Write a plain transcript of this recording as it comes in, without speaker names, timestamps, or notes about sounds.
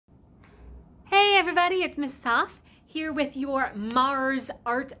everybody, it's Mrs. Hoff here with your Mars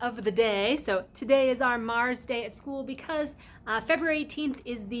art of the day. So today is our Mars day at school because February 18th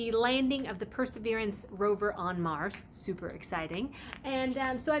is the landing of the Perseverance Rover on Mars. Super exciting.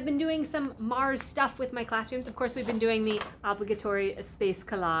 And so I've been doing some Mars stuff with my classrooms. Of course, we've been doing the obligatory space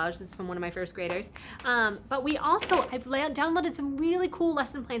collage. This is from one of my first graders. But we also, I've downloaded some really cool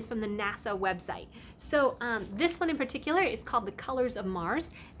lesson plans from the NASA website. So this one in particular is called The Colors of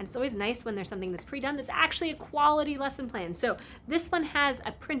Mars. And it's always nice when there's something that's pre-done that's actually a quality lesson plan. So this one has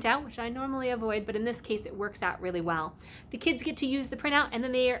a printout, which I normally avoid, but in this case it works out really well. The kids get to use the printout and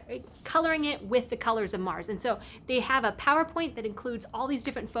then they are coloring it with the colors of Mars. And so they have a PowerPoint that includes all these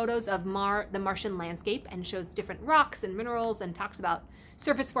different photos of the Martian landscape and shows different rocks and minerals and talks about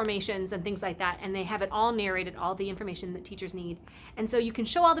surface formations and things like that. And they have it all narrated, all the information that teachers need. And so you can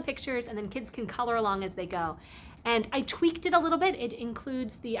show all the pictures and then kids can color along as they go. And I tweaked it a little bit. It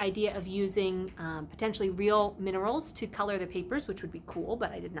includes the idea of using potentially real minerals to color the papers, which would be cool,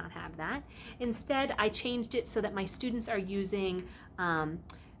 but I did not have that. Instead, I changed it so that my students are using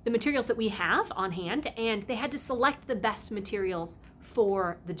the materials that we have on hand, and they had to select the best materials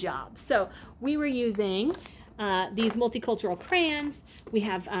for the job. So we were using these multicultural crayons. We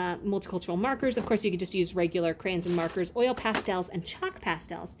have multicultural markers. Of course, you could just use regular crayons and markers, oil pastels, and chalk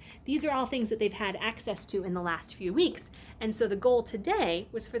pastels. These are all things that they've had access to in the last few weeks. And so the goal today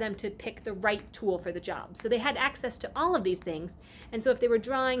was for them to pick the right tool for the job. So they had access to all of these things. And so if they were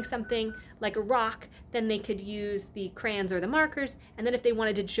drawing something like a rock, then they could use the crayons or the markers. And then if they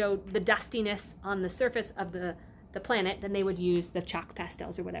wanted to show the dustiness on the surface of the planet, then they would use the chalk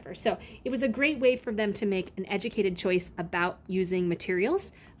pastels or whatever. So it was a great way for them to make an educated choice about using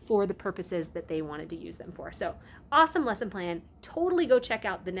materials for the purposes that they wanted to use them for. So awesome lesson plan. Totally go check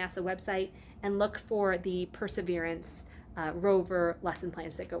out the NASA website and look for the Perseverance Rover lesson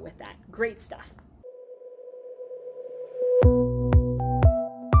plans that go with that. Great stuff.